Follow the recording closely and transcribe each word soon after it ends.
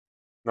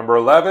Number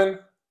 11,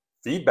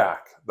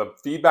 feedback. The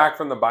feedback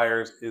from the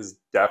buyers is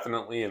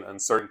definitely an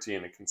uncertainty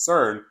and a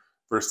concern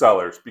for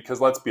sellers because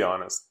let's be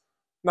honest,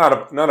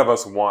 none of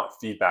us want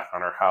feedback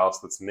on our house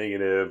that's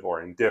negative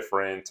or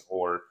indifferent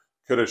or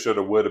coulda,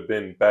 shoulda, would have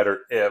been better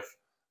if.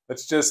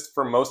 It's just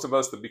for most of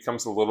us that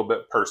becomes a little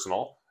bit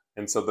personal.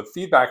 And so the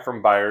feedback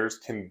from buyers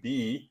can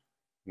be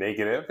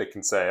negative. It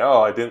can say,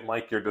 oh, I didn't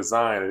like your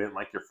design. I didn't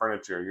like your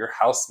furniture. Your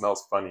house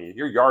smells funny.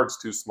 Your yard's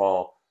too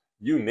small.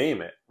 You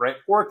name it, right?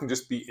 Or it can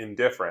just be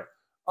indifferent.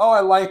 Oh,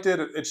 I liked it.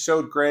 It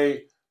showed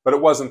great, but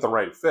it wasn't the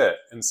right fit.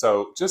 And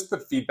so just the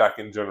feedback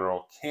in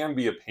general can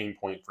be a pain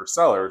point for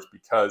sellers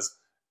because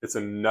it's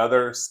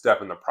another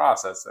step in the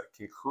process that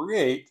can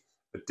create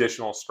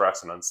additional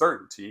stress and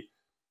uncertainty.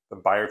 The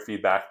buyer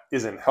feedback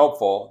isn't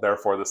helpful,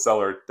 therefore the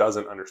seller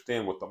doesn't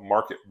understand what the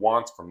market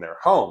wants from their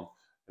home.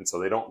 And so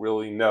they don't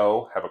really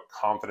have a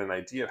confident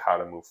idea of how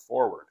to move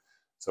forward.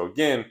 So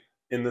again,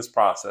 in this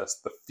process,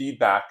 the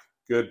feedback,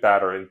 good,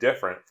 bad, or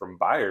indifferent from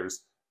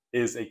buyers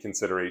is a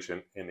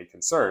consideration and a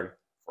concern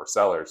for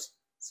sellers.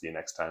 See you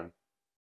next time.